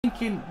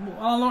thinking,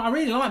 well, I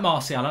really like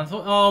Martial. And I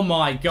thought, oh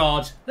my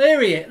God,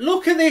 there he is.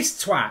 Look at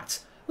this twat.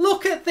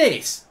 Look at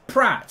this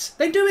prat.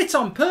 They do it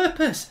on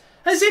purpose.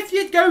 As if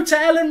you'd go to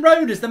Ellen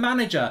Road as the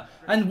manager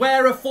and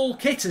wear a full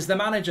kit as the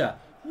manager.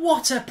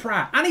 What a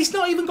prat. And he's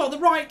not even got the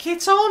right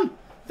kit on.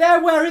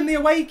 They're wearing the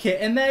away kit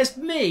and there's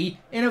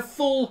me in a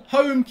full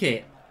home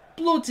kit.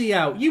 Bloody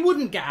hell. You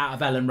wouldn't get out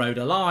of Ellen Road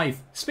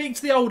alive. Speak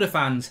to the older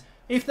fans.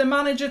 If the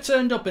manager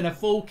turned up in a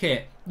full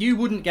kit, you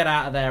wouldn't get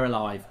out of there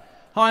alive.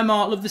 Hi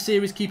Mark, love the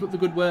series, keep up the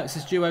good work,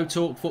 says Duo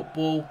Talk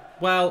Football.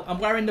 Well, I'm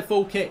wearing the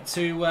full kit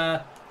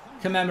to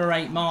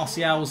commemorate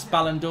Martial's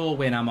Ballon d'Or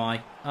win, am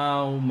I?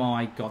 Oh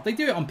my God, they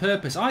do it on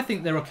purpose. I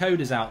think there are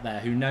coders out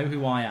there who know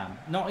who I am,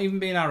 not even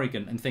being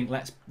arrogant and think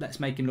let's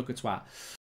make him look a twat.